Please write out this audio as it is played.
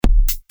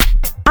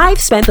I've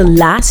spent the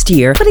last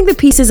year putting the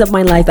pieces of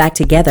my life back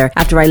together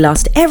after I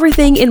lost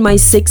everything in my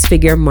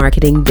six-figure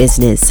marketing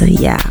business. So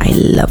yeah, I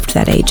loved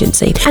that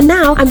agency. And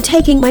now I'm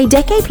taking my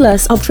decade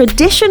plus of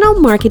traditional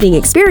marketing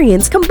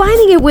experience,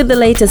 combining it with the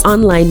latest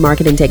online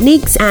marketing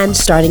techniques and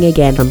starting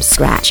again from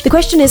scratch. The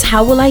question is,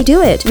 how will I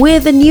do it?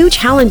 With the new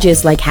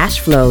challenges like cash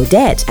flow,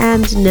 debt,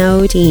 and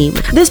no team.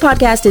 This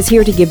podcast is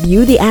here to give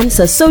you the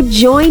answer, so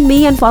join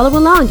me and follow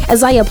along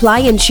as I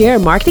apply and share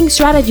marketing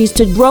strategies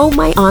to grow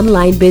my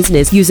online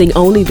business using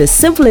only the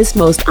simplest,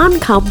 most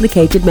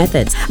uncomplicated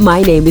methods.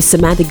 My name is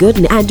Samantha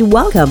Gooden, and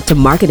welcome to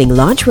Marketing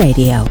Launch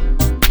Radio.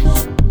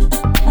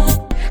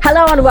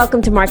 Hello and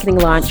welcome to Marketing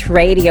Launch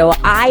Radio.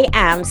 I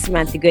am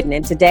Samantha Gooden,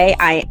 and today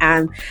I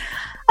am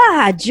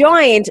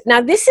joined.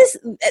 Now, this is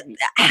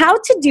how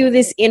to do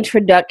this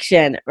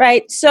introduction,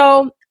 right?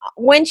 So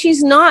when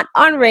she's not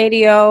on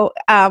radio,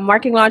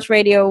 Marketing Launch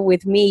Radio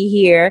with me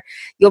here,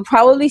 you'll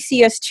probably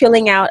see us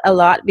chilling out a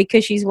lot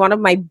because she's one of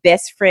my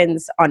best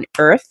friends on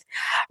earth,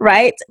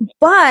 right?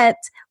 But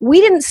we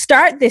didn't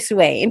start this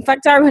way. In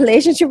fact, our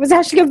relationship was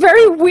actually a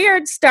very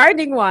weird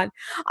starting one.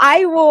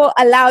 I will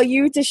allow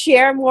you to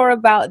share more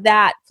about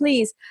that.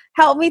 Please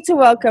help me to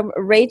welcome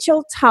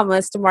Rachel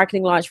Thomas to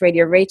Marketing Launch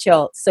Radio.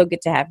 Rachel, so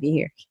good to have you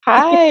here.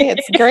 Hi,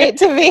 it's great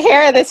to be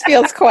here. This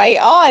feels quite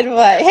odd,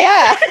 but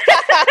yeah.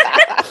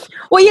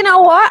 Well, you know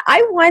what?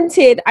 I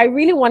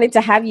really wanted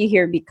to have you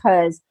here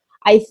because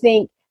I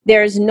think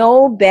there's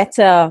no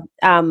better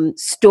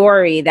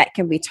story that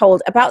can be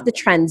told about the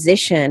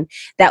transition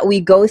that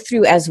we go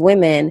through as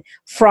women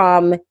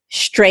from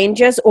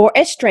strangers or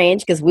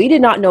estranged, because we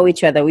did not know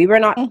each other. We were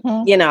not,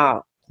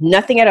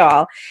 nothing at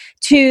all,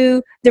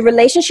 to the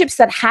relationships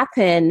that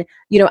happen,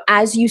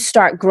 as you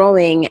start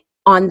growing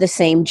on the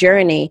same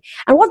journey,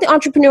 and what the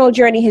entrepreneurial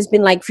journey has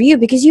been like for you,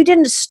 because you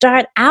didn't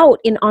start out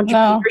in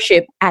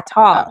entrepreneurship at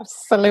all.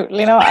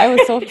 Absolutely no. I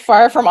was so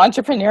far from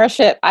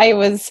entrepreneurship. I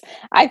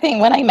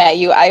think when I met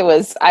you, I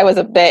was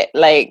a bit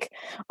like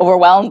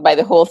overwhelmed by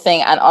the whole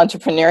thing, and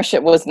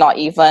entrepreneurship was not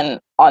even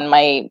on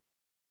my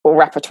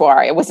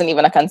repertoire. It wasn't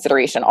even a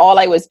consideration. All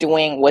I was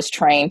doing was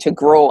trying to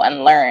grow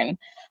and learn.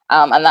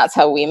 And that's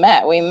how we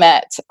met. We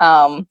met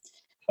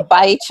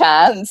by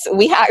chance.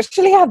 We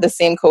actually had the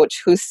same coach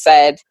who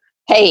said,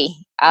 hey,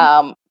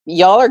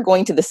 y'all are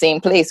going to the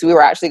same place. We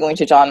were actually going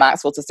to John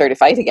Maxwell to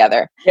certify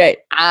together. Right.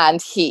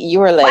 And you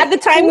were like, at the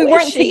time we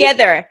weren't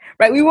together,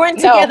 right? We weren't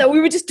together. We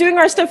were just doing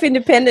our stuff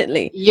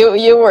independently.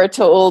 You were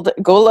told,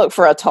 go look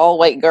for a tall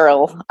white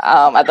girl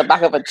at the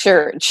back of a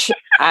church.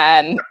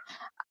 And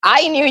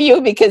I knew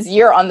you because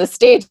you're on the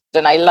stage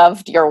and I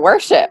loved your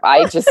worship.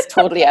 I just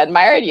totally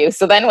admired you.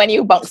 So then when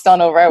you bounced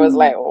on over, I was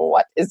like,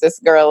 what is this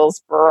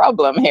girl's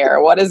problem here?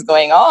 What is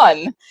going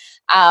on?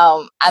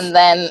 And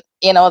then,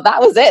 that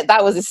was it.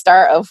 That was the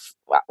start of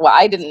what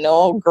I didn't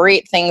know,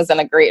 great things and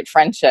a great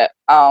friendship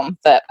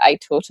that I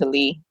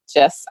totally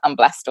just am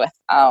blessed with.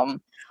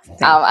 And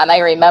I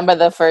remember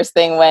the first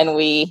thing when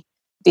we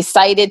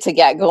decided to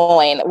get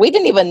going, we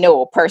didn't even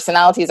know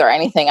personalities or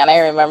anything. And I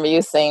remember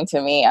you saying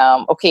to me,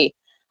 okay,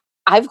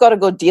 I've got to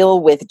go deal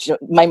with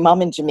my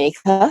mom in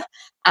Jamaica.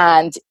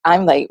 And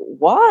I'm like,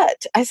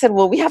 what? I said,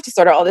 well, we have to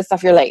sort out all this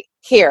stuff. You're like,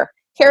 here's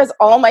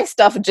all my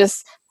stuff.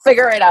 Just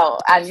figure it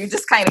out. And you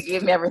just kind of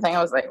gave me everything.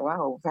 I was like,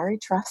 wow, very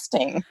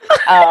trusting.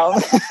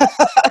 But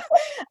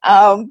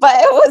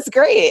it was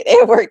great.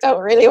 It worked out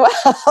really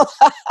well.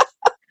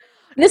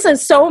 Listen,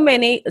 so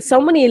many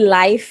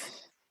life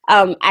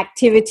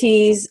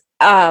activities.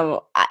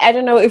 I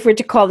don't know if we're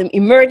to call them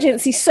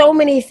emergency. So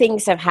many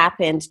things have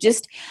happened.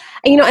 Just,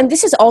 and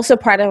this is also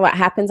part of what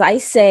happens. I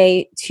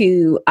say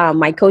to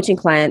my coaching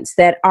clients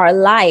that our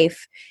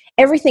life,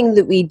 everything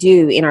that we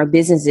do in our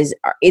businesses,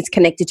 it's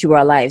connected to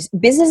our lives.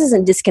 Business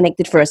isn't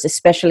disconnected for us,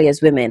 especially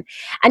as women.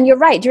 And you're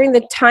right. During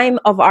the time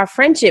of our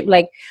friendship,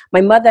 like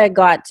my mother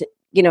got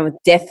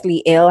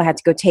deathly ill. I had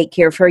to go take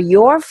care of her.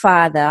 Your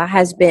father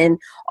has been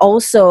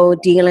also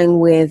dealing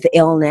with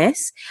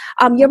illness.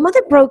 Your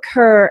mother broke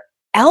her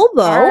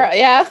elbow.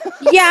 Yeah.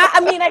 Yeah. I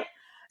mean,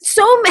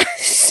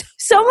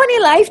 so many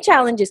life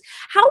challenges.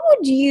 How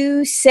would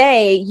you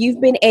say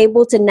you've been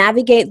able to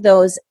navigate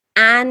those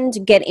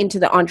and get into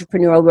the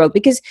entrepreneurial world?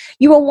 Because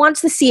you were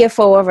once the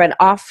CFO of an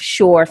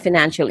offshore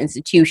financial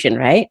institution,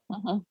 right?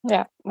 Mm-hmm.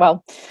 Yeah.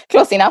 Well,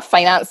 close enough.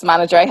 Finance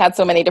manager. I had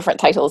so many different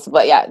titles,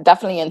 but yeah,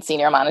 definitely in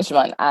senior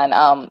management.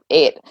 And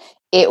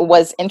it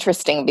was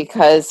interesting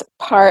because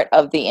part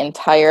of the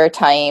entire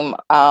time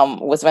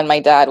was when my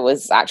dad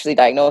was actually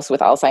diagnosed with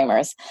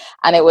Alzheimer's.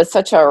 And it was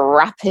such a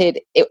rapid,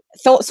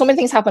 so many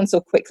things happened so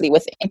quickly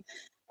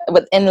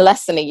within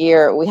less than a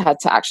year, we had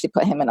to actually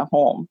put him in a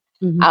home.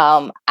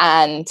 Mm-hmm.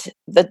 And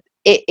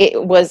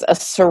it was a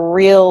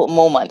surreal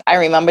moment. I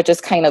remember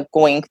just kind of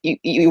going,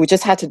 you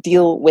just had to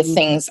deal with mm-hmm.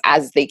 things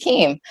as they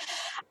came.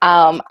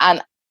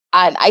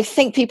 And I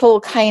think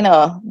people kind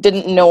of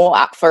didn't know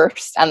at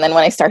first. And then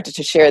when I started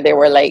to share, they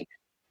were like,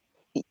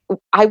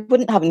 I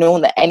wouldn't have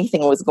known that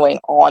anything was going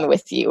on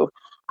with you.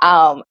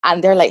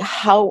 And they're like,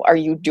 how are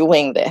you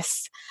doing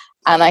this?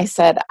 And I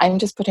said, I'm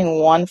just putting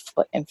one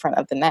foot in front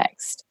of the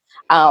next.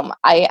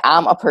 I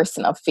am a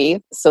person of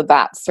faith, so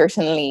that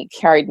certainly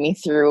carried me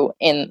through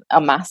in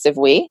a massive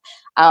way.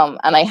 And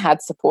I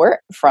had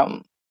support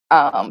from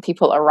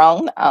people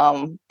around,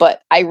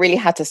 but I really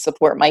had to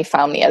support my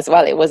family as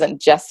well. It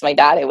wasn't just my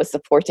dad, it was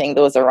supporting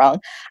those around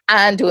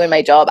and doing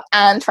my job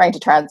and trying to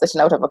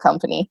transition out of a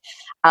company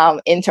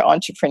into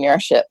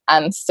entrepreneurship.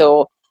 And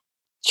so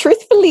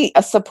truthfully,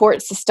 a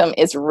support system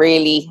is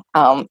really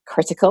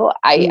critical.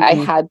 I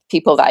had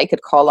people that I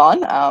could call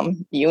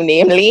on, you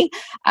namely,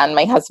 and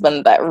my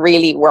husband, that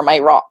really were my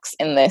rocks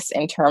in this,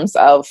 in terms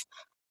of,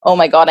 oh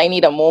my God, I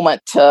need a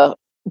moment to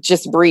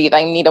just breathe.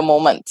 I need a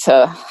moment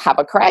to have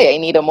a cry. I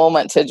need a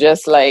moment to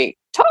just like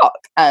talk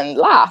and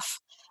laugh.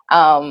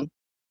 And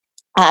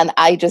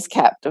I just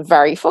kept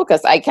very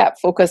focused. I kept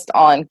focused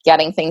on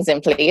getting things in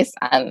place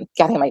and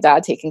getting my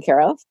dad taken care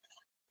of,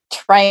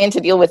 trying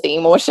to deal with the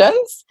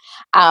emotions.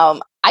 I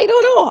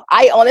don't know.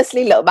 I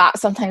honestly look back.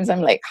 Sometimes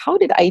I'm like, how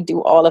did I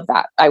do all of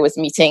that? I was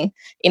meeting,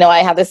 I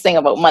have this thing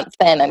about month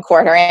end and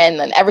quarter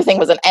end, and everything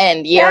was an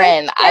end, year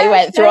end. I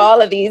went through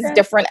all of these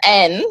different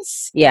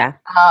ends. Yeah.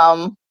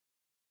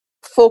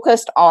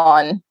 Focused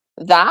on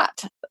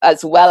that,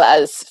 as well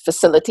as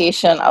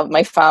facilitation of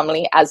my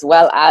family, as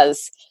well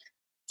as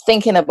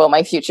thinking about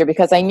my future,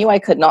 because I knew I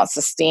could not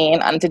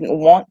sustain and didn't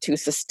want to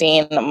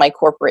sustain my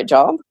corporate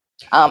job.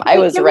 I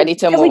was ready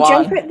to move on. Can we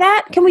jump at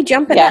that? Can we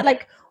jump at that?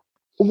 Like,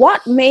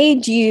 what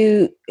made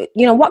you,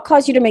 what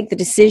caused you to make the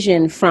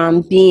decision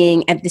from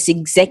being at this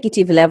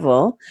executive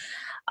level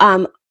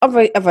of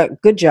a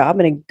good job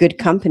and a good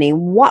company?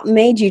 What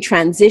made you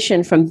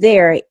transition from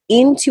there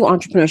into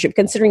entrepreneurship,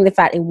 considering the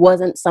fact it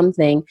wasn't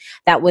something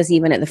that was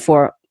even at the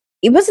fore?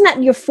 It wasn't at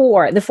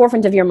the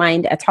forefront of your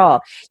mind at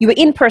all. You were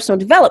in personal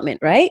development,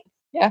 right?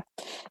 Yeah.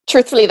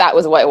 Truthfully, that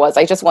was what it was.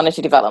 I just wanted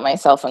to develop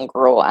myself and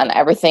grow and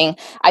everything.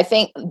 I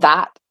think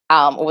that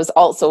was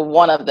also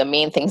one of the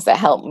main things that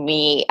helped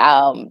me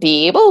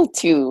be able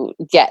to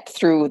get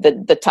through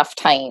the tough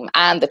time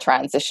and the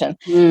transition,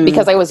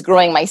 because I was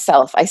growing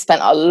myself. I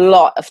spent a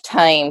lot of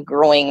time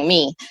growing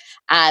me.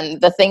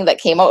 And the thing that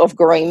came out of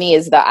growing me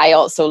is that I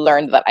also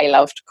learned that I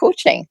loved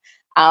coaching.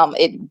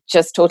 It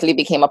just totally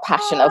became a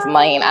passion of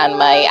mine and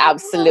my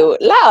absolute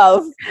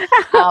love.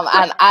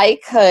 And I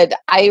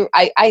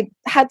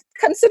had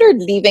considered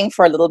leaving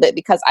for a little bit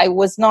because I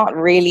was not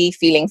really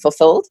feeling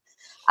fulfilled.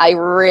 I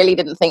really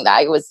didn't think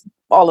that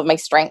all of my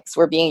strengths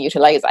were being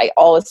utilized. I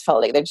always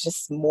felt like there's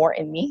just more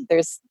in me.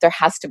 There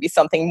has to be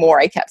something more,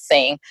 I kept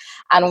saying.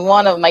 And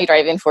one of my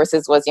driving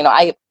forces was,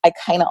 I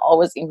kind of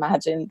always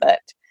imagined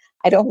that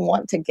I don't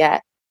want to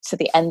get to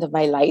the end of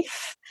my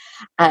life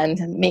and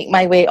make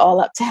my way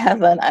all up to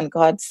heaven and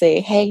God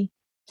say, hey,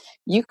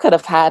 you could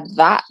have had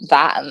that,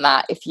 and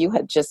that if you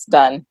had just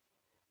done.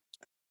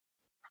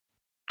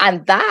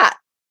 And that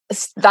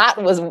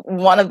was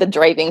one of the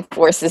driving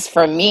forces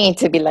for me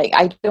to be like,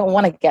 I don't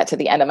want to get to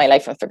the end of my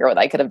life and figure out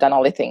I could have done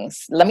all the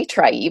things. Let me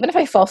try. Even if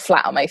I fall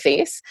flat on my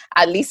face,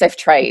 at least I've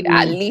tried.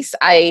 At least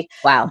I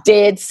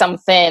did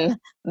something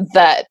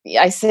that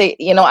I say,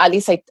 at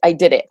least I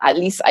did it. At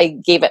least I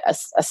gave it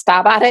a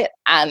stab at it.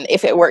 And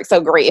if it works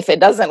out, great. If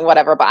it doesn't,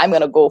 whatever, but I'm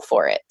going to go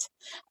for it.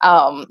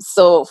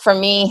 So for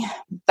me,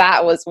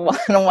 that was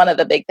one of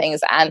the big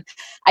things. And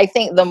I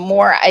think the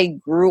more I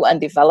grew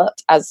and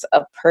developed as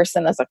a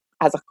person, as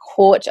a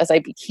coach, as I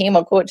became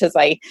a coach, as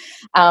I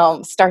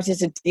started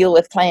to deal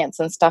with clients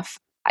and stuff,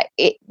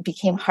 it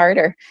became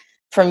harder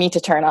for me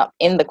to turn up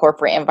in the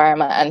corporate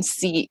environment and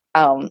see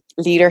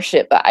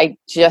leadership that I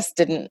just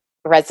didn't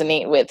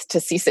resonate with, to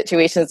see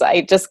situations that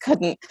I just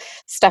couldn't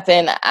step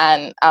in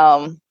and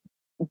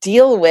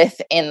deal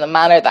with in the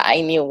manner that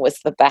I knew was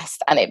the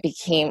best. And it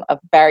became a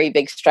very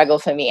big struggle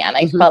for me. And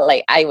I felt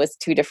like I was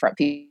two different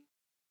people.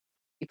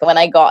 When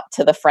I got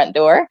to the front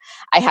door,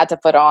 I had to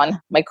put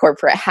on my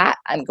corporate hat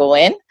and go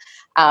in.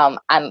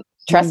 And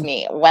trust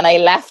me, when I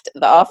left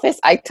the office,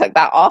 I took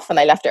that off and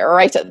I left it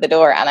right at the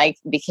door, and I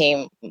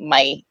became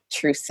my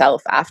true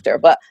self after.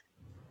 But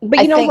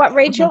you know what,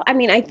 Rachel? I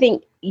mean, I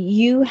think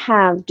you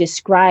have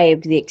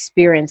described the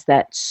experience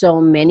that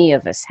so many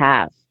of us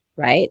have,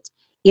 right?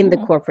 In the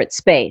corporate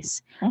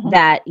space,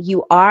 that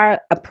you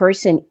are a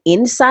person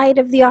inside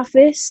of the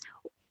office,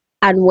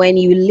 and when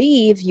you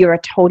leave, you're a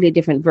totally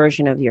different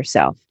version of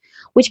yourself,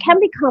 which can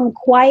become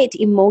quite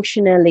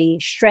emotionally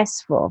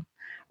stressful,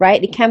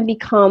 right? It can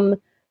become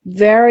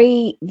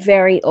very,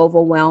 very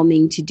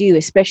overwhelming to do,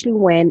 especially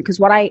because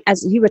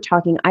as you were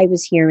talking, I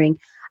was hearing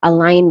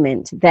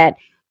alignment, that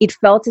it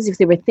felt as if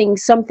there were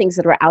some things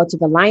that were out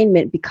of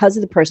alignment because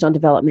of the personal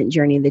development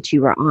journey that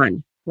you were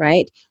on.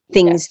 Right?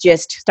 Things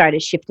just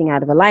started shifting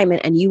out of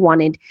alignment, and you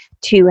wanted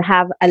to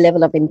have a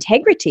level of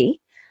integrity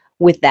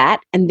with that,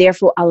 and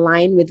therefore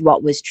align with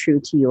what was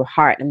true to your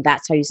heart. And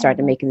that's how you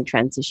started making the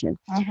transition.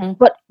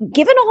 But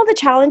given all the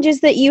challenges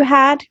that you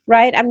had,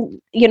 right?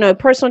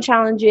 Personal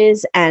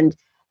challenges and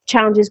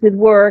challenges with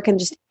work and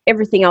just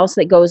everything else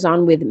that goes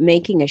on with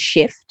making a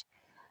shift,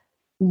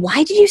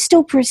 why did you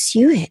still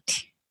pursue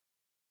it?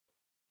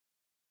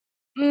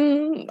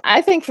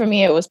 I think for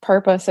me, it was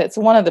purpose. It's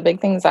one of the big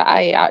things that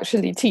I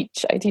actually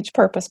teach. I teach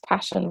purpose,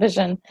 passion,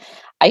 vision.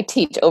 I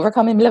teach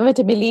overcoming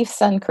limited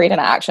beliefs and create an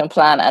action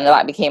plan. And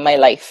that became my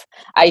life.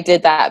 I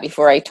did that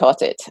before I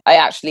taught it. I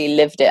actually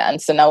lived it.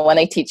 And so now when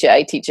I teach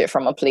it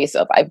from a place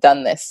of I've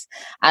done this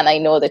and I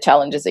know the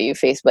challenges that you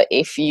face. But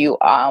if you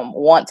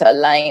want to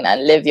align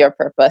and live your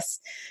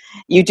purpose,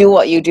 you do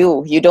what you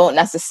do. You don't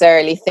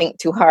necessarily think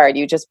too hard.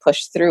 You just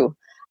push through.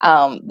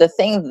 The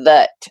thing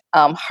that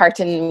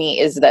heartened me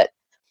is that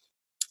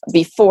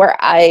before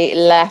I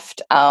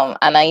left,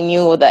 and I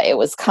knew that it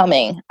was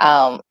coming,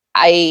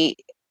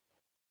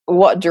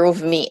 what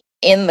drove me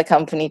in the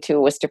company too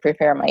was to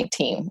prepare my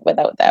team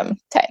without them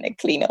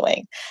technically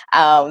knowing.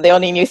 They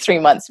only knew 3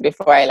 months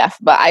before I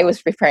left, but I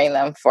was preparing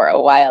them for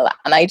a while,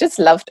 and I just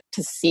loved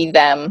to see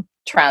them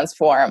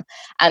transform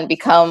and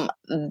become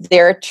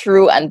their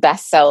true and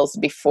best selves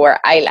before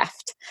I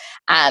left.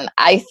 And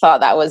I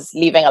thought that was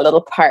leaving a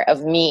little part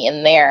of me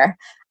in there.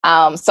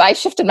 So I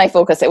shifted my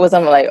focus. It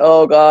wasn't like,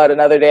 oh God,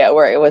 another day at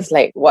work. It was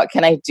like, what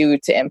can I do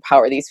to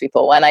empower these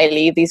people? When I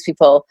leave these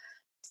people,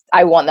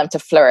 I want them to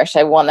flourish.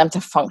 I want them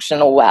to function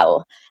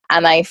well.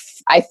 And I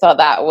thought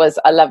that was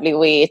a lovely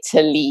way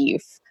to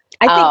leave.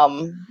 I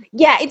think,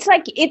 yeah, it's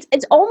like,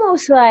 it's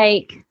almost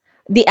like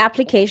the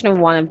application of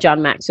one of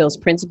John Maxwell's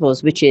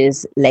principles, which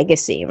is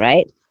legacy,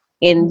 right?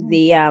 In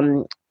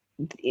the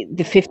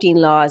 15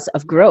 laws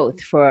of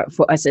growth for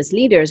us as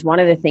leaders, one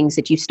of the things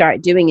that you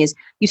start doing is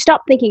you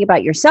stop thinking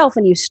about yourself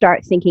and you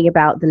start thinking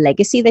about the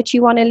legacy that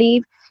you want to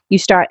leave. You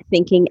start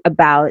thinking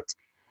about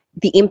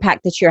the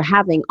impact that you're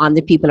having on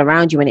the people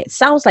around you. And it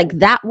sounds like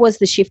that was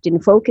the shift in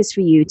focus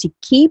for you to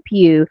keep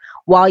you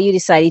while you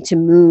decided to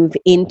move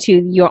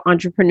into your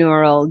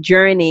entrepreneurial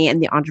journey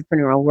and the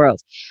entrepreneurial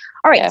world.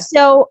 All right. Yeah.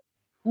 So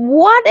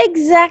what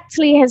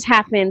exactly has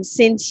happened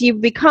since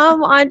you've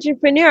become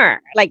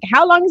entrepreneur? Like,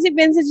 how long has it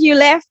been since you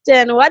left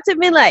and what's it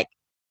been like?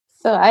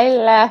 So I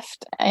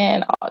left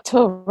in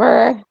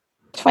October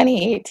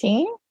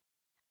 2018.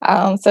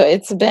 So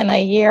it's been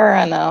a year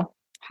and a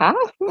half.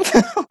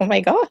 Oh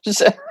my gosh.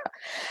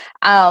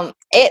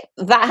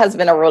 That has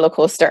been a roller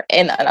coaster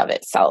in and of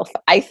itself.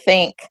 I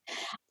think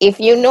if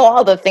you know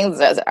all the things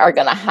that are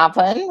going to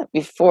happen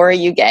before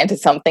you get into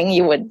something,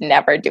 you would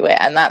never do it.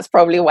 And that's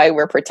probably why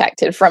we're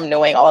protected from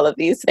knowing all of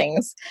these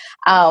things.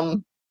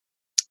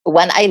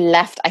 When I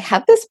left, I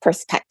had this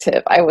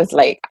perspective. I was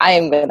like, I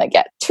am going to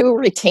get 2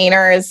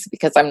 retainers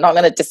because I'm not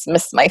going to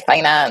dismiss my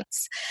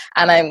finance,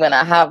 and I'm going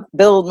to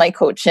build my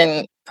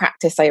coaching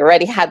practice. I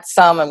already had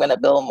some. I'm going to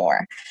build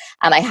more.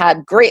 And I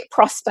had great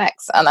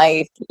prospects, and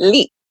I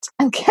leaped.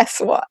 And guess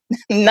what?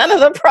 None of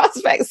the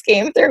prospects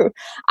came through.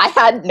 I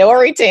had no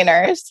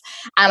retainers,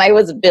 and I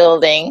was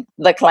building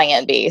the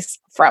client base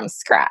from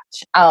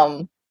scratch.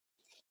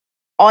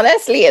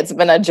 Honestly, it's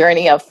been a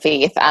journey of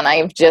faith, and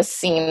I've just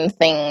seen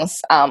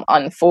things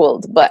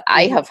unfold. But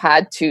I have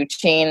had to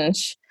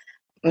change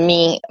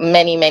me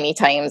many, many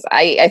times.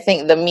 I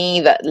think the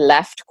me that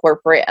left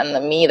corporate and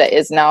the me that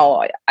is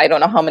now, I don't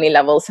know how many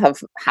levels have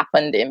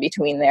happened in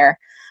between there.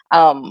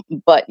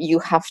 But you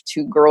have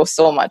to grow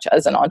so much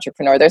as an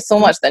entrepreneur. There's so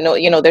much that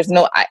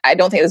I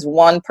don't think there's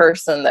one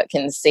person that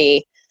can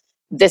say,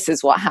 this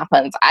is what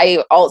happens.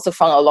 I also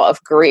found a lot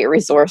of great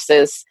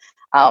resources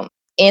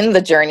in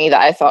the journey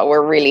that I thought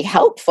were really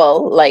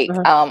helpful. Like,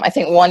 I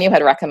think one you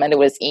had recommended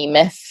was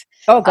eMyth.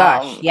 Oh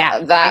gosh, yeah.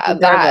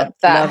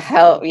 That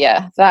helped.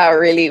 Yeah, that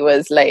really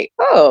was like,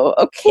 oh,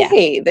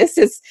 okay, this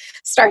is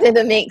starting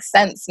to make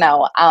sense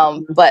now.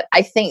 But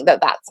I think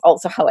that that's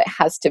also how it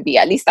has to be.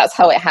 At least that's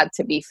how it had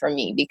to be for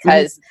me,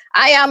 because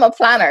I am a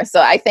planner.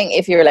 So I think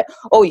if you're like,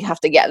 oh, you have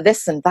to get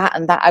this and that,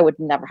 I would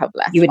never have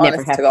left. You would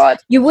never have. God.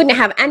 You wouldn't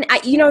have. And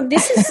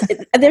this is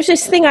there's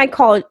this thing I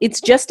call it's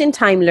just in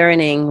time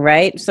learning,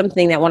 right?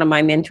 Something that one of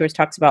my mentors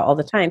talks about all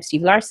the time,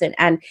 Steve Larson,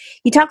 and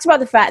he talks about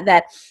the fact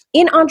that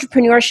in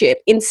entrepreneurship,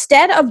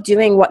 instead of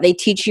doing what they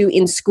teach you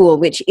in school,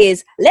 which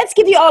is let's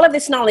give you all of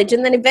this knowledge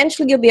and then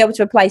eventually you'll be able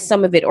to apply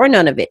some of it or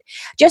none of it.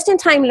 Just in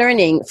time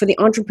learning for the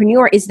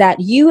entrepreneur is that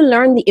you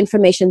learn the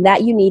information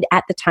that you need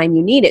at the time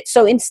you need it.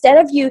 So instead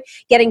of you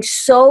getting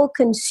so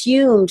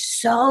consumed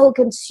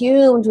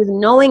with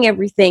knowing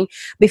everything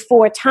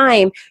before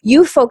time,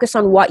 you focus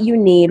on what you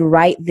need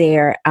right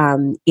there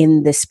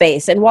in the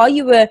space. And while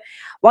you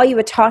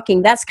were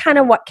talking, that's kind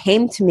of what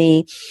came to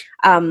me.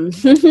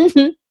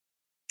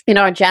 In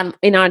our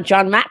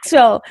John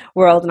Maxwell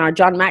world, in our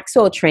John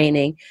Maxwell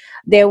training,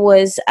 there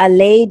was a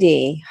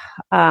lady,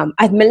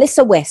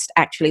 Melissa West,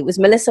 actually. It was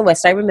Melissa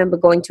West. I remember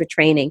going to a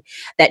training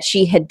that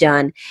she had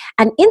done.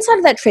 And inside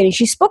of that training,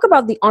 she spoke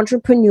about the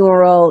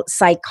entrepreneurial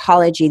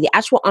psychology, the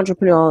actual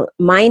entrepreneurial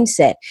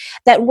mindset,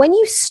 that when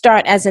you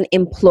start as an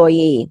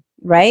employee,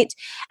 right?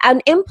 An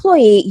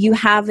employee, you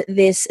have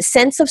this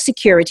sense of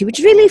security, which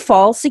is really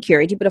false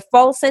security, but a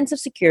false sense of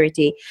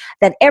security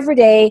that every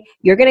day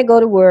you're going to go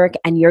to work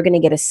and you're going to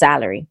get a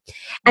salary.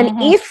 And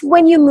if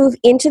when you move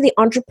into the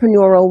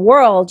entrepreneurial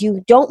world,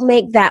 you don't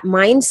make that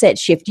mindset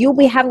shift, you'll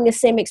be having the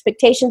same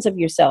expectations of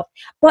yourself,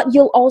 but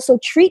you'll also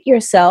treat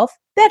yourself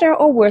better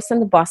or worse than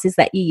the bosses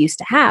that you used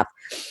to have.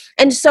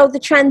 And so the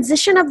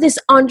transition of this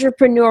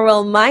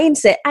entrepreneurial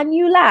mindset, and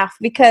you laugh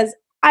because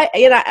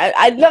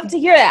I'd love to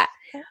hear that.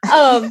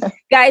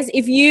 Guys,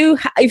 if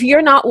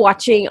you're not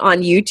watching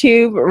on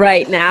YouTube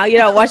right now, you're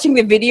not watching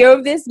the video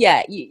of this,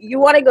 you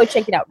want to go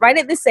check it out right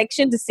at this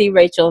section to see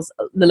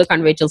the look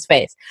on Rachel's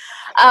face.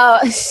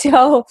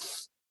 So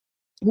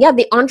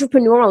the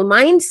entrepreneurial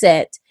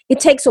mindset, it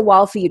takes a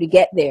while for you to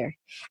get there.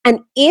 And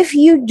if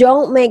you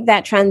don't make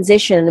that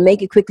transition and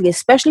make it quickly,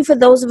 especially for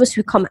those of us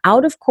who come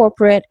out of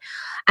corporate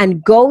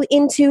and go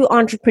into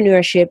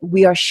entrepreneurship,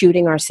 we are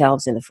shooting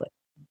ourselves in the foot.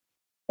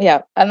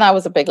 Yeah, and that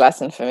was a big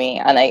lesson for me.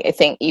 And I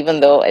think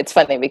even though it's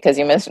funny because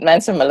you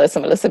mentioned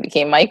Melissa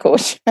became my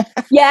coach.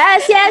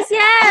 Yes.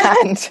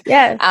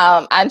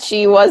 And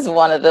she was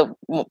one of the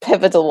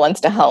pivotal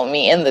ones to help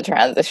me in the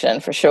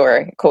transition for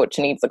sure. Coach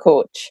needs a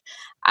coach.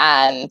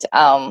 And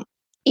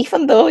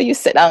even though you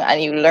sit down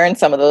and you learn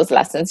some of those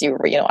lessons,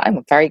 I'm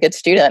a very good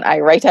student.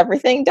 I write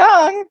everything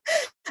down.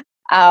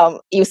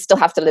 You still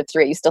have to live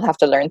through it. You still have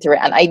to learn through it.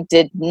 And I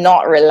did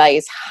not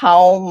realize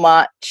how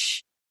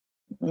much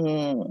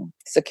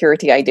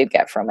security I did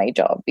get from my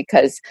job,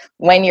 because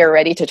when you're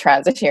ready to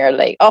transition, you're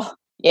like,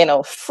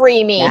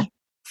 free me,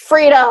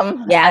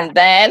 freedom.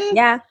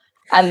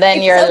 And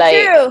then you're so like,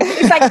 true.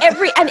 It's like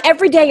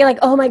every day you're like,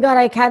 oh my God,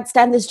 I can't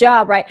stand this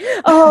job, right?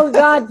 Oh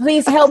God,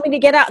 please help me to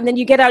get out. And then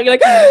you get out, you're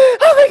like, oh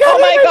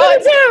my God,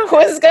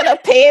 who's gonna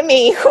pay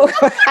me?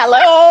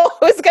 Hello,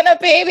 who's gonna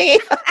pay me?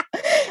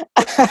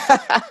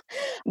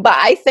 But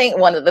I think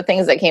one of the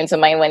things that came to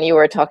mind when you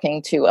were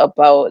talking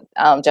about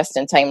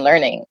just-in-time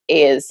learning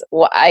is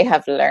what I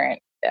have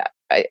learned.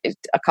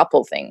 A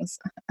couple things.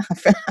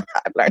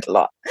 I've learned a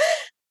lot.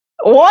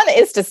 One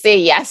is to say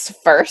yes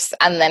first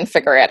and then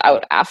figure it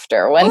out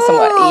after.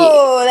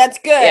 That's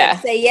good. Yeah.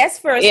 Say yes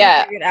first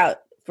and figure it out.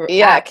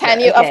 After. Can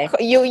you? Okay.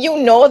 You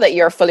know that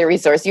you're fully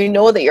resourced. You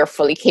know that you're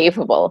fully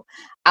capable.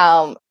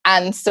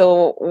 And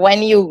so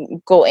when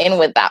you go in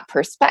with that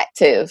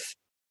perspective,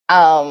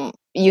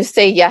 you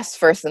say yes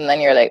first, and then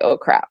you're like, oh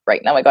crap!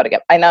 Right now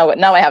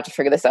now I have to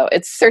figure this out.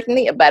 It's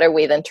certainly a better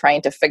way than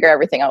trying to figure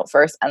everything out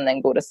first and then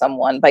go to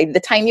someone. By the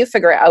time you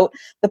figure it out,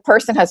 the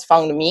person has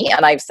found me,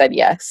 and I've said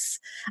yes.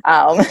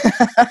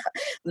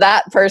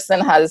 That person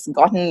has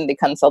gotten the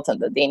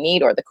consultant that they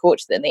need or the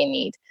coach that they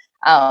need.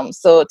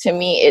 So to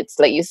me, it's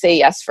like you say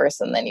yes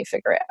first, and then you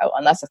figure it out.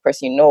 Unless, of course,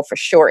 for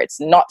sure it's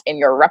not in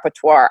your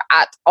repertoire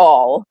at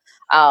all.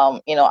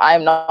 I'm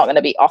not going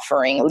to be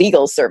offering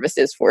legal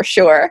services for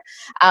sure.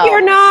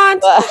 You're not.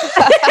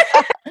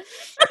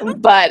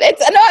 But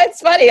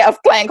it's funny. A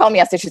client called me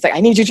yesterday. She's like,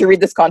 I need you to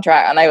read this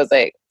contract. And I was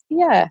like,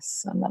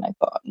 yes. And then I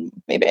thought,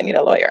 maybe I need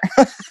a lawyer.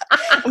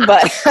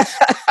 but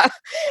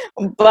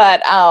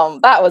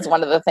that was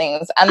one of the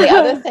things. And the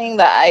other thing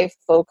that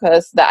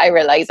I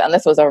realized, and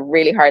this was a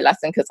really hard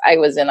lesson because I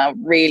was in a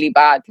really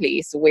bad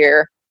place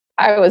where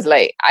I was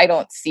like, I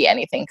don't see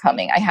anything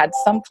coming. I had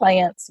some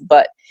clients,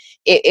 but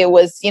it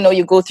was,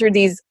 you go through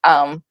these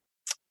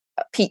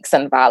peaks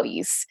and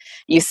valleys.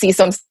 You see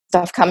some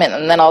stuff come in,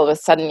 and then all of a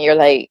sudden you're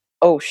like,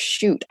 oh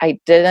shoot, I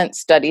didn't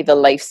study the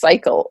life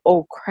cycle.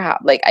 Oh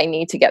crap, like I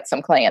need to get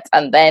some clients.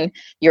 And then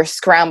you're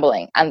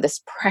scrambling and this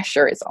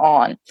pressure is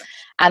on,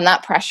 and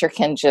that pressure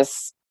can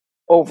just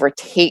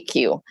overtake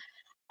you.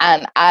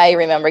 And I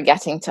remember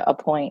getting to a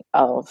point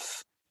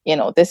of,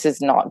 this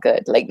is not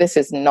good. Like, this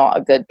is not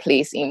a good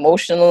place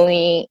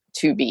emotionally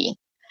to be.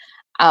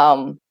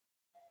 And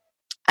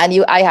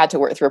I had to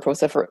work through a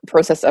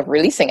process of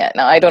releasing it.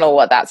 Now, I don't know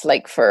what that's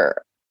like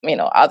for,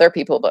 other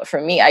people, but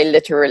for me, I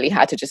literally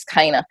had to just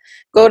kind of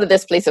go to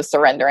this place of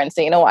surrender and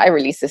say, I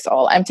release this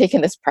all. I'm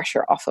taking this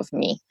pressure off of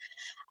me.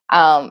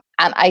 And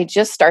I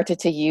just started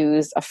to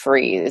use a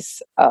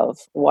phrase of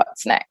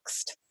what's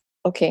next.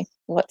 Okay,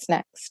 what's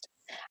next?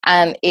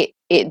 And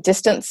it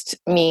distanced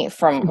me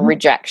from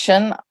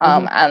rejection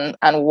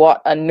and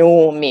what a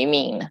no may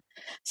mean.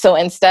 So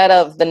instead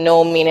of the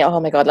no meaning, oh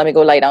my God, let me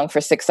go lie down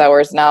for 6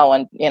 hours now,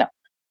 and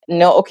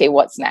no, okay,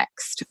 what's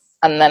next?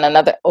 And then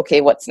another, okay,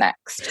 what's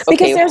next?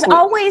 Because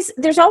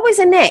there's always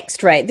a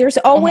next, right? There's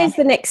always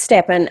the next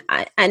step, and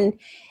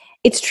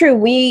it's true.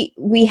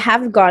 We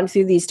have gone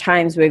through these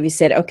times where we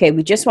said, okay,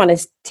 we just want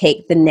to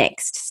take the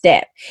next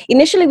step.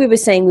 Initially, we were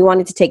saying we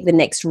wanted to take the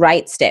next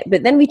right step,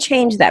 but then we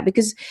changed that,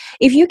 because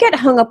if you get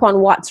hung up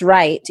on what's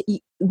right,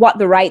 what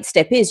the right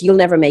step is, you'll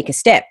never make a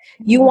step.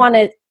 You want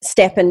to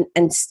step and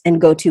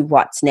go to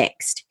what's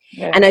next.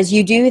 Yeah. And as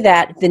you do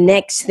that, the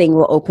next thing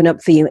will open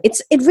up for you. It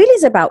really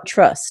is about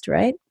trust,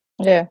 right?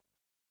 Yeah.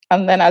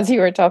 And then as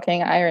you were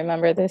talking, I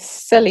remember this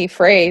silly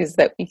phrase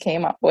that we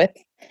came up with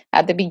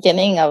at the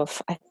beginning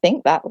of, I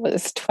think that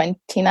was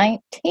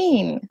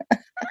 2019,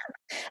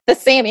 the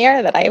same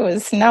year that I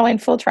was now in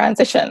full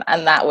transition.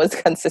 And that was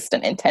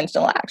consistent,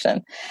 intentional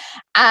action.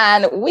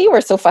 And we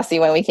were so fussy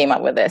when we came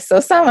up with this. So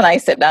Sam and I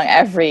sit down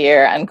every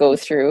year and go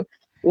through,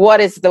 what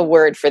is the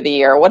word for the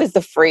year? What is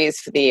the phrase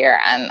for the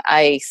year? And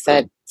I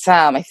said,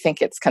 Sam, I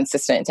think it's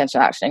consistent,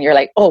 intentional action. And you're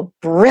like, oh,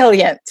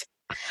 brilliant.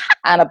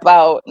 And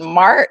about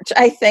March,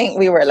 I think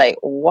we were like,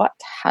 what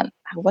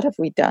have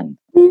we done?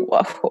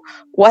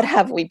 What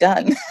have we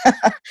done?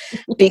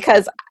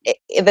 Because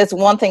there's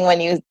one thing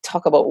when you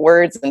talk about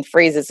words and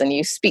phrases and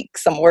you speak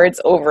some words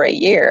over a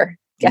year,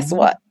 guess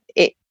what?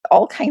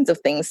 All kinds of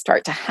things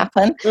start to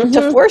happen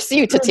to force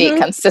you to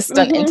take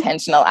consistent,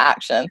 intentional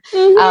action.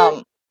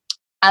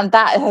 And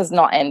that has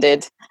not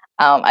ended.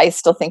 I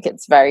still think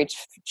it's very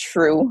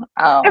true.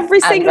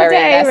 Every single very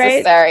day,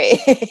 necessary.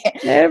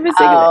 Right? Every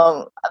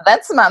single day.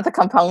 Then Samantha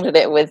compounded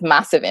it with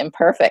massive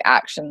imperfect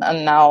action.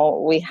 And now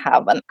we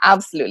have an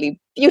absolutely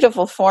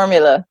beautiful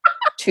formula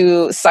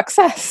to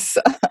success,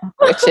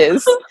 which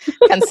is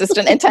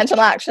consistent,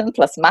 intentional action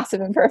plus massive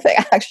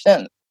imperfect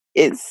action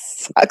is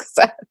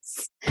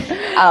success.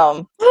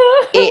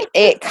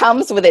 It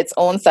comes with its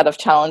own set of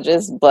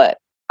challenges, but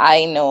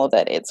I know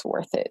that it's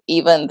worth it.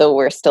 Even though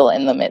we're still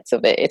in the midst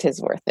of it, it is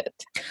worth it.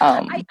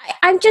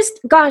 I'm just,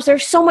 gosh,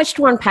 there's so much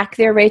to unpack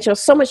there, Rachel,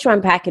 so much to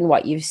unpack in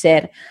what you've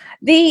said.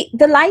 The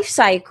life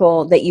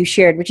cycle that you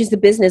shared, which is the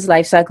business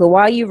life cycle,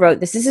 while you wrote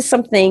this is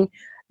something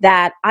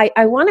that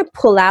I want to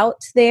pull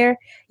out there.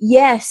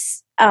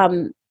 Yes,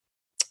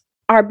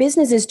 our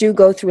businesses do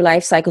go through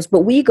life cycles,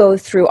 but we go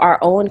through our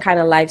own kind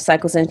of life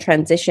cycles and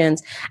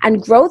transitions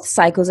and growth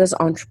cycles as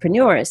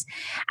entrepreneurs.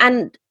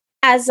 And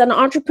as an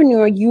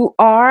entrepreneur,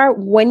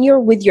 when you're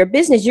with your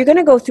business, you're going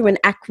to go through an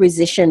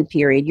acquisition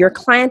period, your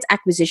client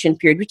acquisition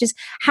period, which is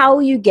how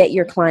you get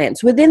your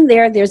clients. Within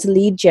there's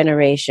lead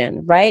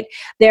generation, right?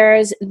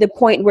 There's the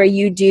point where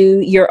you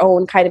do your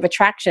own kind of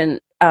attraction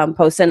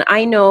posts. And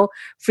I know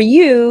for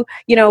you,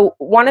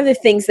 one of the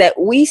things that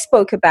we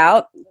spoke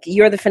about,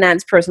 you're the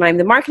finance person, I'm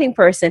the marketing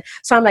person.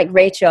 So I'm like,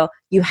 Rachel,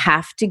 you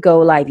have to go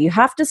live. You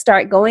have to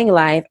start going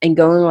live and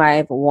going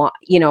live.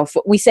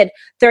 We said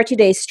 30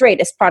 days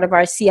straight as part of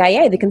our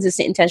CIA, the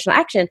consistent intentional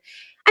action.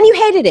 And you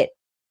hated it.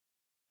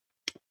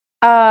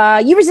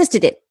 You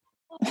resisted it.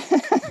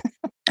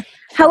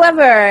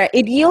 However,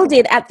 it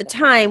yielded at the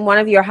time one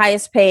of your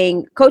highest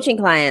paying coaching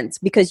clients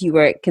because you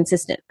were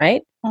consistent,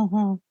 right?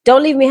 Mm-hmm.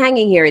 Don't leave me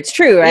hanging here. It's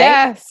true, right?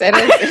 Yes, it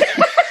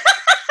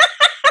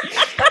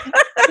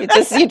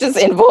is. You just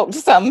invoked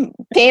some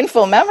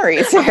painful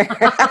memories here.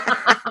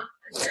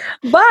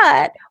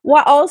 But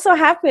what also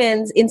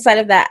happens inside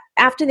of that,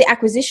 after the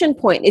acquisition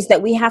point, is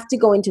that we have to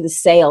go into the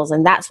sales,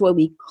 and that's where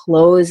we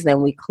close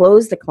them. We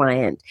close the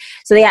client.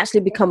 So they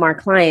actually become our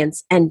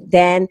clients, and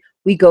then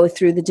we go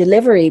through the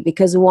delivery,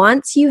 because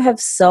once you have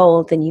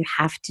sold, then you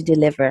have to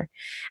deliver.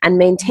 And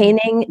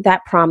maintaining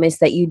that promise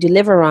that you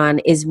deliver on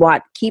is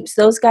what keeps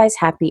those guys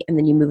happy, and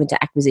then you move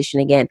into acquisition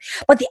again.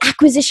 But the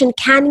acquisition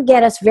can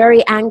get us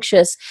very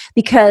anxious,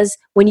 because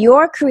when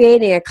you're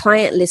creating a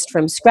client list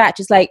from scratch,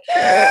 it's like,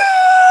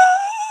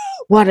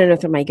 what on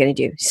earth am I going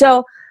to do?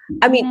 So,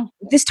 I mean,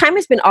 this time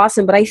has been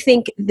awesome, but I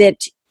think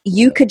that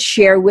you could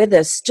share with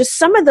us just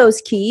some of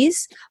those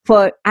keys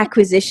for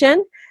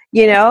acquisition.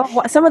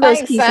 Some of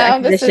those keys for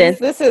acquisition.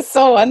 This is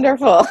so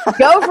wonderful.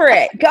 Go for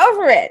it. Go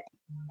for it.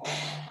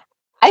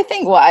 I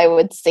think what I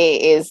would say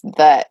is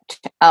that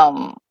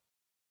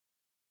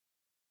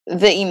the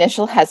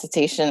initial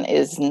hesitation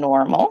is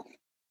normal.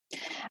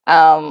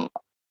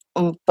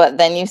 But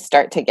then you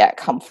start to get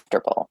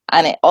comfortable,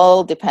 and it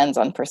all depends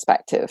on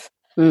perspective.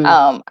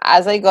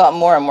 As I got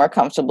more and more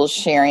comfortable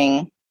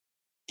sharing,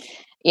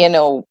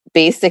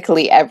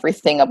 basically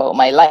everything about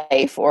my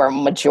life, or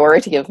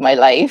majority of my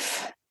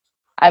life,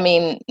 I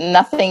mean,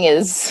 nothing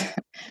is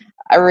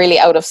really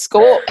out of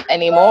scope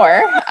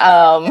anymore.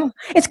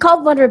 It's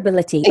called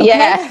vulnerability. Okay?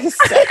 Yes.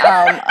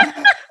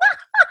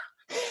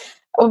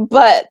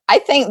 But I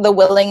think the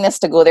willingness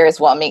to go there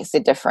is what makes the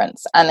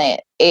difference. And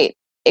it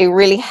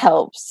really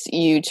helps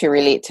you to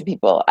relate to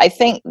people. I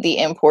think the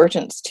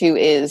importance too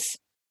is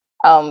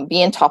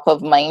being top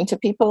of mind to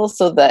people,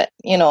 so that,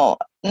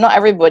 not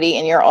everybody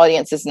in your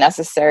audience is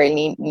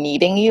necessarily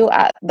needing you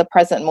at the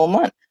present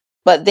moment,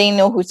 but they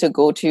know who to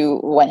go to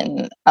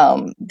when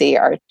they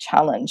are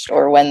challenged,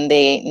 or when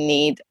they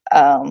need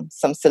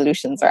some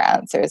solutions or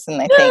answers.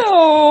 And I think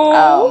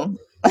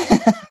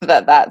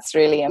that's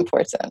really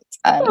important.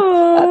 And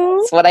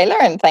that's what I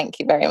learned. Thank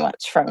you very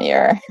much from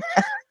your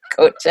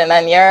coaching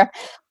and your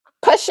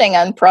pushing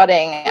and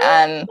prodding.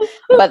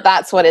 But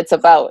that's what it's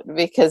about,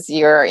 because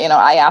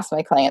I ask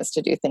my clients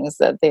to do things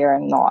that they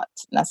are not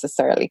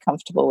necessarily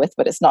comfortable with,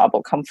 but it's not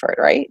about comfort,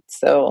 right?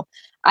 So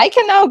I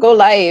can now go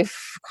live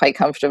quite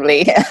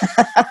comfortably.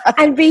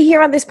 And be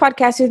here on this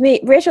podcast with me.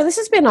 Rachel, this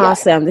has been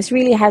awesome. This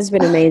really has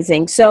been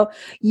amazing. So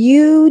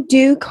you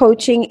do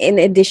coaching in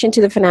addition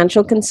to the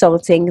financial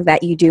consulting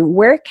that you do.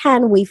 Where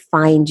can we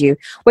find you?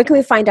 Where can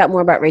we find out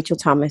more about Rachel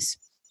Thomas?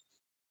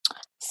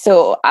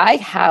 So I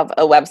have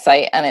a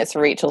website, and it's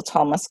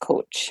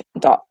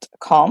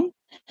rachelthomascoach.com.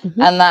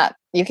 Mm-hmm. And that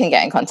you can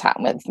get in contact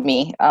with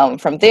me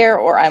from there,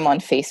 or I'm on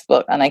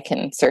Facebook, and I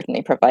can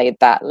certainly provide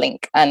that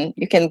link. And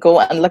you can go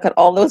and look at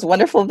all those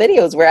wonderful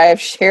videos where I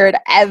have shared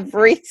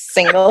every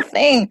single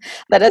thing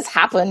that has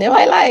happened in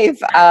my life.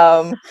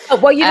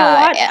 Well, you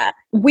know what?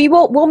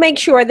 We'll make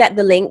sure that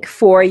the link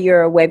for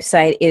your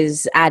website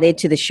is added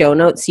to the show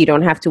notes. You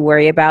don't have to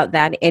worry about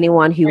that.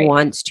 Anyone who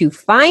wants to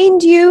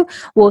find you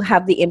will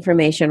have the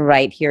information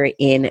right here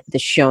in the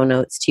show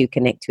notes to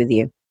connect with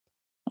you.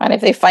 And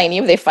if they find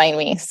you, they find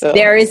me. So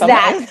there is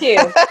that too.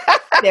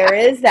 There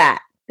is that.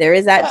 There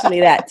is actually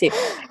that too.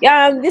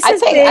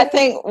 I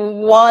think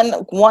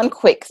one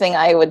quick thing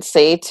I would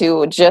say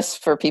too,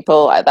 just for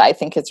people that I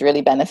think is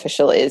really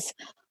beneficial, is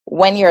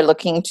when you're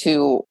looking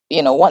to,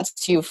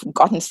 once you've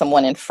gotten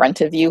someone in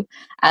front of you,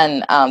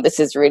 and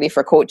this is really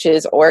for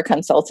coaches or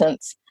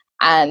consultants,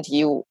 and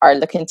you are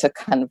looking to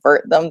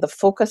convert them, the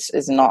focus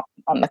is not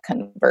on the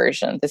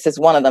conversion. This is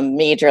one of the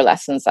major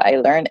lessons that I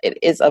learned. It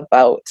is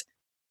about,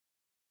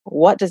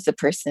 what does the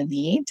person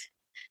need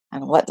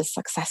and what does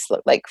success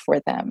look like for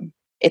them?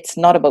 It's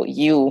not about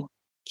you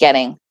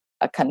getting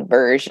a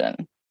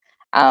conversion.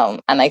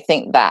 And I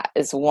think that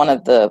is one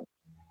of the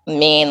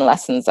main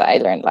lessons that I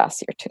learned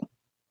last year too.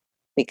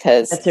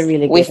 Because that's a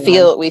really we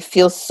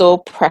feel so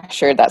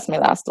pressured. That's my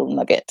last little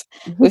nugget.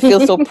 We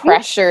feel so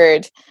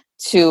pressured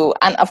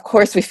and of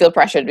course we feel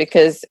pressured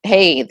because,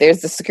 hey,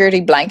 there's the security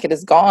blanket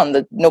is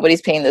gone,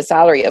 nobody's paying the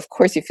salary. Of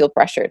course you feel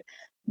pressured.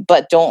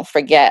 But don't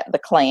forget the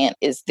client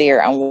is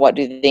there, and what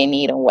do they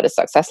need, and what does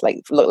success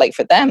look like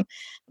for them.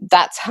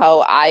 That's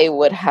how I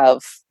would have,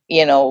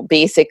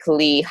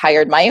 basically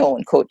hired my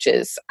own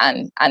coaches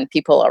and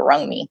people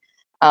around me,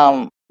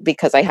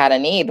 because I had a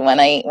need.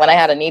 When I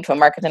had a need for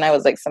marketing, I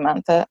was like,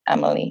 Samantha,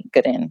 Emily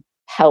Gooden,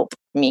 help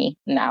me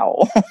now.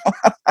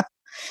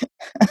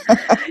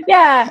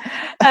 Yeah.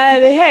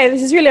 Hey,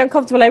 this is really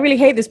uncomfortable. I really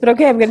hate this, but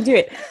okay, I'm going to do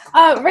it.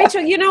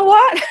 Rachel, you know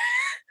what?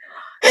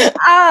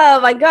 Oh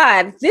my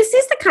God. This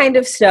is the kind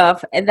of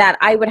stuff that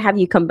I would have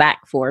you come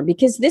back for,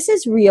 because this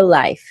is real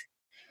life.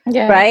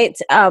 Yeah. Right.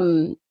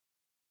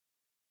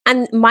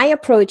 And my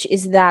approach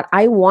is that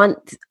I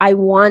want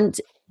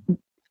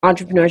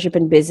entrepreneurship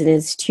and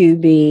business to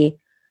be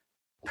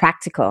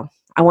practical.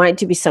 I want it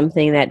to be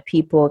something that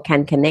people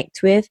can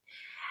connect with.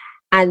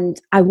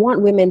 And I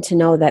want women to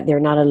know that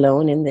they're not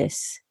alone in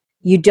this.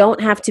 You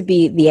don't have to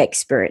be the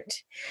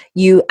expert.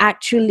 You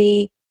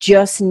actually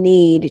just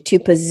need to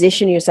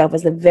position yourself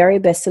as the very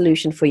best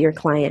solution for your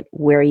client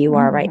where you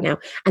are right now.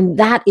 And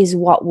that is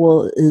what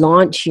will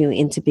launch you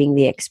into being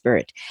the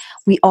expert.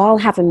 We all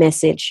have a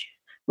message.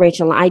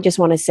 Rachel, I just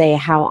want to say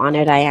how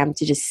honored I am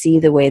to just see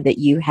the way that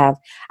you have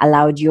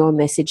allowed your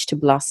message to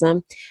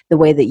blossom, the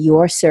way that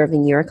you're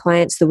serving your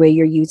clients, the way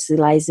you're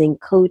utilizing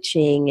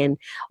coaching and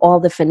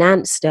all the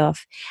finance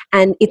stuff.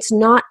 And it's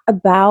not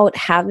about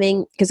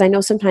having, because I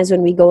know sometimes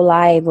when we go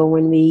live or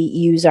when we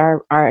use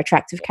our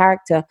attractive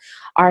character,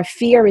 our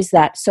fear is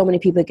that so many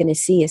people are going to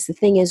see us. The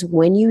thing is,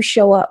 when you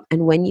show up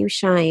and when you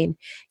shine,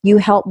 you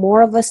help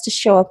more of us to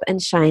show up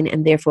and shine,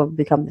 and therefore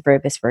become the very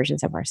best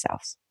versions of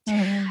ourselves.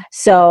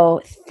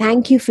 So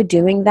thank you for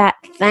doing that.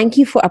 Thank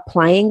you for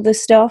applying the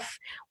stuff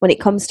when it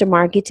comes to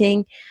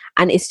marketing.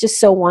 And it's just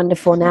so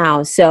wonderful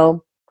now.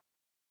 So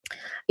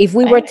if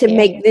we were to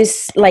make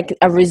this like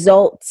a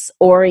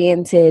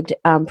results-oriented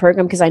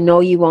program, because I know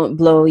you won't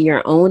blow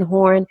your own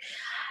horn,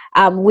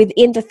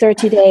 within the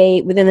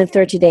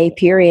 30-day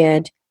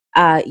period,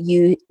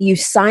 you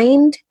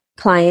signed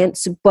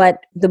clients,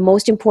 but the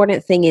most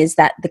important thing is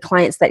that the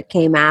clients that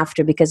came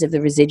after, because of the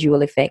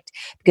residual effect,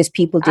 because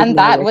people didn't and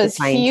know that where was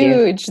to find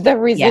huge. You. The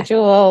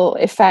residual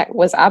effect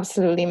was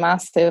absolutely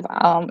massive.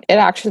 It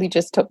actually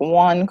just took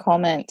one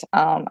comment,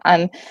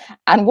 and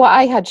what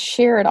I had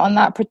shared on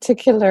that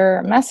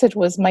particular message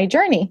was my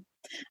journey.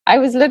 I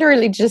was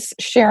literally just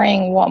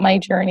sharing what my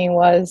journey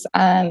was,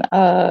 and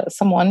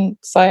someone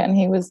saw it and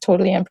he was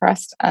totally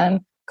impressed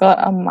and got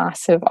a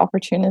massive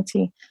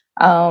opportunity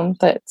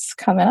that's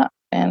coming up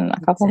in a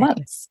couple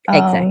months.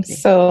 Exactly.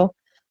 So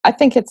I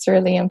think it's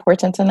really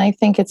important, and I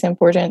think it's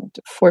important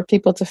for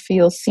people to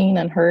feel seen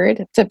and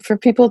heard, for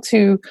people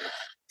to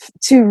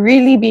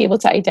really be able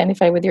to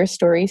identify with your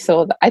story.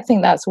 So I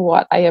think that's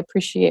what I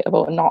appreciate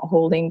about not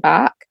holding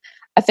back.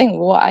 I think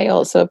what I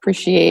also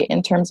appreciate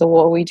in terms of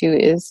what we do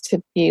is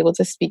to be able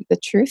to speak the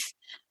truth,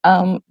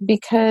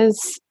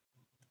 because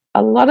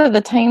a lot of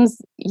the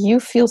times you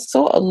feel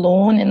so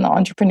alone in the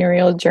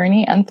entrepreneurial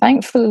journey, and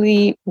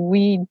thankfully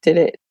we did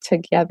it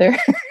together.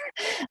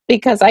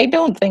 Because I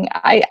don't think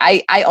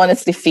I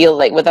honestly feel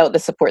like without the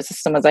support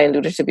system, as I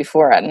alluded to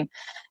before, and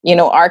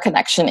our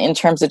connection in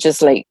terms of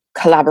just like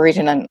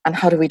collaborating and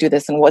how do we do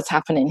this and what's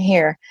happening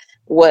here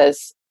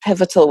was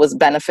pivotal, was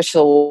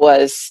beneficial,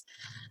 was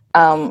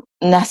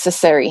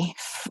necessary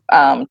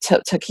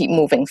to keep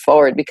moving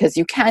forward, because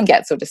you can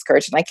get so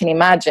discouraged, and I can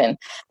imagine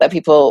that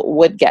people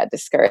would get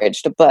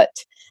discouraged, but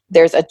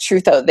there's a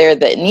truth out there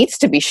that needs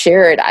to be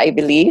shared, I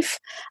believe,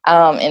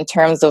 in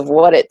terms of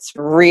what it's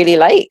really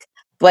like.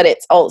 But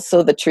it's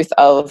also the truth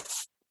of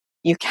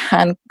you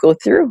can go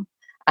through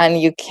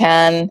and you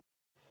can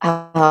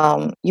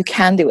you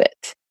can do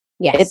it.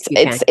 Yes,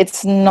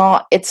 it's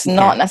not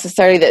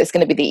necessarily that it's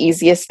going to be the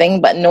easiest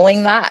thing, but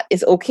knowing that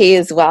is okay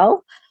as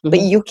well.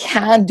 But you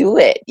can do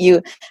it.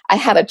 I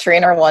had a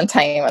trainer one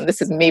time, and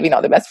this is maybe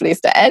not the best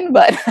place to end,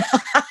 but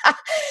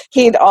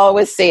he'd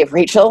always say,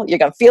 Rachel, you're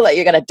going to feel like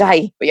you're going to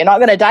die, but you're not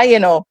going to die,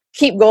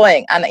 keep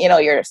going. And,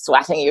 you're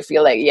sweating. You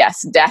feel like,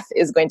 yes, death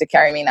is going to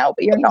carry me now,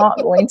 but you're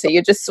not going to.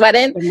 You're just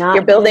sweating.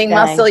 You're building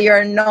muscle.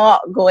 You're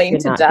not going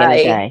to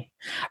die.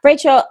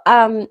 Rachel,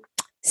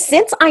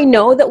 since I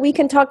know that we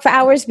can talk for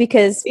hours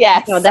because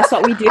that's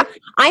what we do,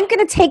 I'm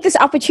going to take this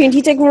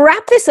opportunity to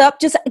wrap this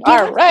up. Just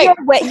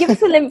give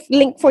us a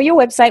link for your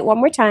website one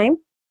more time.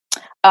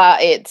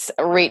 It's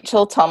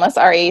Rachel Thomas,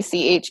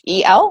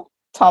 Rachel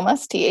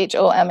Thomas,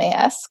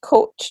 THOMAS,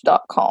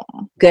 coach.com.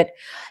 Good.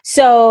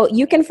 So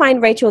you can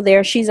find Rachel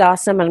there. She's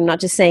awesome. And I'm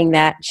not just saying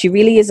that. She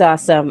really is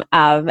awesome.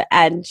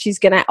 And she's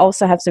going to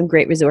also have some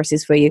great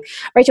resources for you.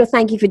 Rachel,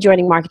 thank you for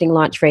joining Marketing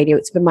Launch Radio.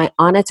 It's been my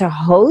honor to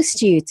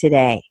host you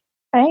today.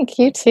 Thank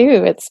you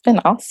too. It's been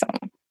awesome.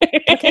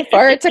 Looking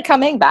forward to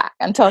coming back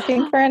and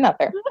talking for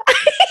another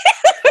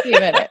few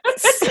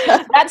minutes.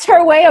 That's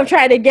her way of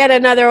trying to get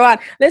another one.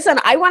 Listen,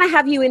 I want to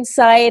have you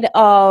inside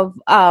of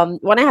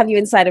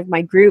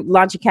my group,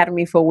 Launch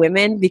Academy for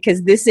Women,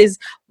 because this is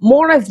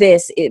more of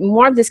this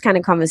kind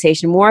of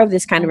conversation, more of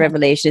this kind of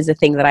revelation is a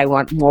thing that I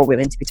want more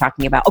women to be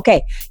talking about.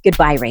 Okay,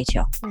 goodbye,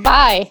 Rachel.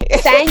 Bye.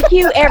 Thank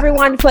you,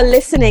 everyone, for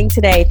listening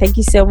today. Thank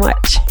you so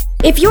much.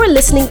 If you're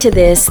listening to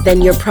this,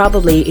 then you're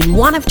probably in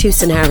one of two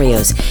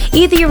scenarios.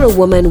 Either you're a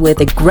woman with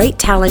a great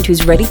talent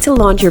who's ready to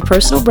launch your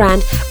personal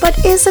brand,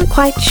 but isn't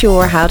quite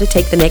sure how to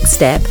take the next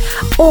step,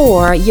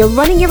 or you're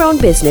running your own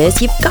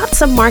business, you've got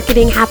some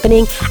marketing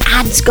happening,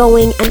 ads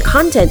going, and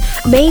content.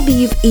 Maybe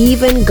you've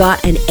even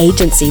got an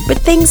agency, but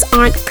things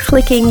aren't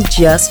clicking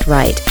just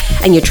right,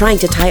 and you're trying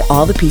to tie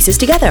all the pieces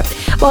together.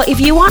 Well,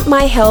 if you want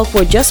my help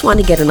or just want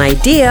to get an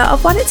idea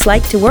of what it's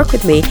like to work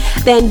with me,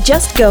 then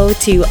just go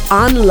to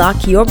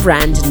unlockyourbrandnow.com.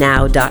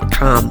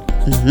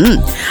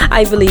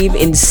 I believe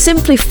in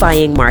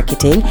simplifying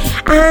marketing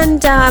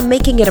and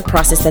making it a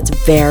process that's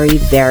very,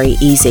 very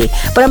easy.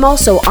 But I'm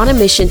also on a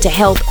mission to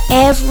help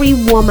every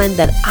woman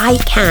that I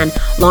can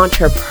launch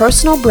her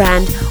personal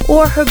brand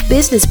or her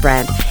business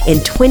brand in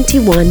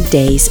 21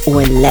 days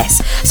or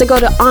less. So go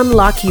to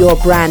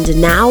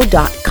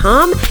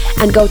unlockyourbrandnow.com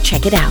and go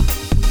check it out.